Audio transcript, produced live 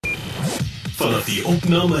Vanaf die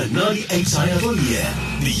opname na die uitsaai ateljee.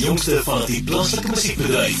 Die jongste van die plaaslike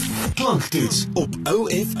musiekbedryf. Klanktoets op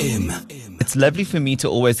OFM. It's lovely for me to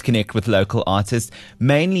always connect with local artists,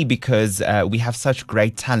 mainly because we have such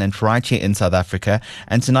great talent right here in South Africa.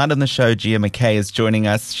 And tonight on the show, Gia McKay is joining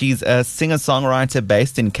us. She's a singer-songwriter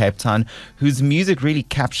based in Cape Town whose music really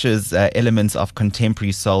captures elements of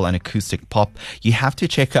contemporary soul and acoustic pop. You have to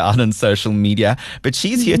check her out on social media. But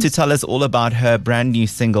she's here to tell us all about her brand new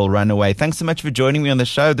single, Runaway. Thanks so much for joining me on the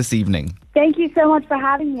show this evening. Thank you so much for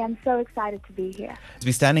having me. I'm so excited to be here.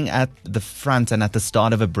 We're standing at the front and at the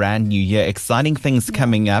start of a brand new year. Exciting things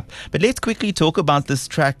coming up. But let's quickly talk about this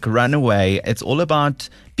track, Runaway. It's all about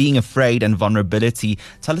being afraid and vulnerability.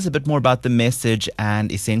 Tell us a bit more about the message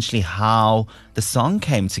and essentially how the song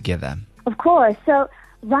came together. Of course. So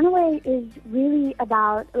Runaway is really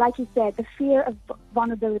about, like you said, the fear of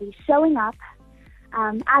vulnerability. Showing up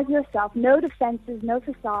as yourself. No defenses, no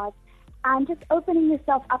facades. And just opening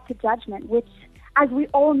yourself up to judgment, which, as we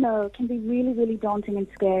all know, can be really, really daunting and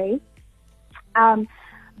scary.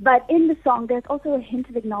 But in the song, there's also a hint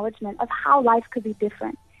of acknowledgement of how life could be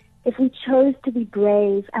different if we chose to be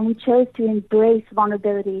brave and we chose to embrace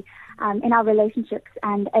vulnerability in our relationships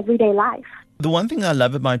and everyday life. The one thing I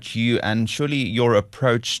love about you, and surely your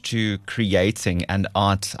approach to creating and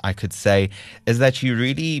art, I could say, is that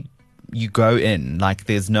you go in, like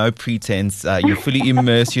there's no pretense, you fully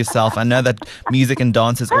immerse yourself. I know that music and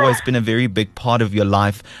dance has always been a very big part of your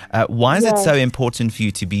life. Why is it so important for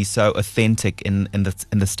you to be so authentic in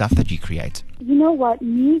the stuff that you create? You know what?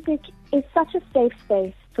 Music is such a safe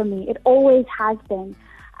space for me. It always has been.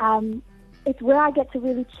 It's where I get to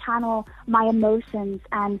really channel my emotions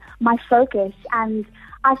and my focus, and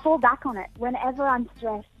I fall back on it whenever I'm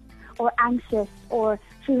stressed or anxious or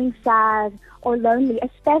feeling sad or lonely,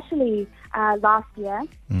 especially last year.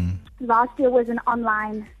 Last year was an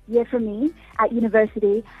online year for me at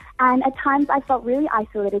university, and at times I felt really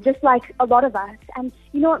isolated, just like a lot of us. And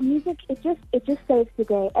you know what, music, it just saves the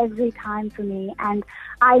day every time for me. And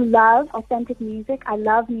I love authentic music. I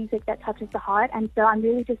love music that touches the heart, and so I'm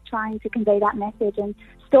really just trying to convey that message and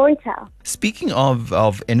storytell. Speaking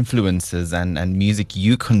of influences and music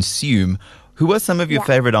you consume, who are some of your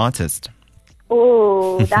favorite artists?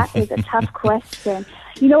 Oh, that is a tough question.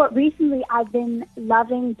 You know what? Recently, I've been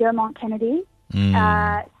loving Dermot Kennedy,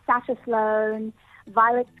 Sasha Sloan,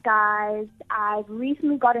 Violet Skies. I've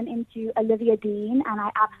recently gotten into Olivia Dean, and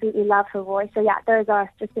I absolutely love her voice. So yeah, those are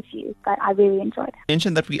just a few that I really enjoyed. You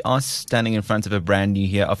mentioned that we are standing in front of a brand new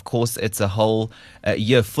year. Of course, it's a whole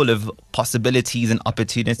year full of possibilities and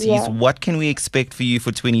opportunities. Yeah. What can we expect for you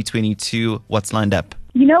for 2022? What's lined up?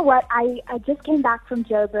 You know what? I just came back from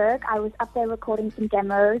Joburg. I was up there recording some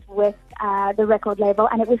demos with the record label,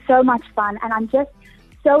 and it was so much fun. And I'm just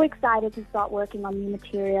so excited to start working on new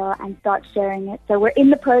material and start sharing it. So we're in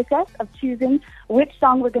the process of choosing which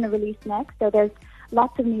song we're going to release next. So there's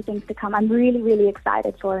lots of new things to come. I'm really, really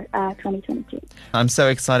excited for 2022. I'm so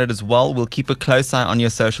excited as well. We'll keep a close eye on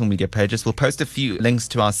your social media pages. We'll post a few links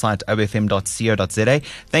to our site, ofm.co.za.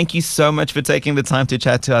 Thank you so much for taking the time to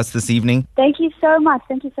chat to us this evening. Thank you so much.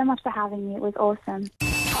 Thank you so much for having me. It was awesome.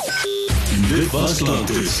 Dit was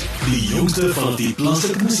Klanktoets, die jongste van die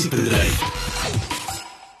plaaslike musiekbedryf.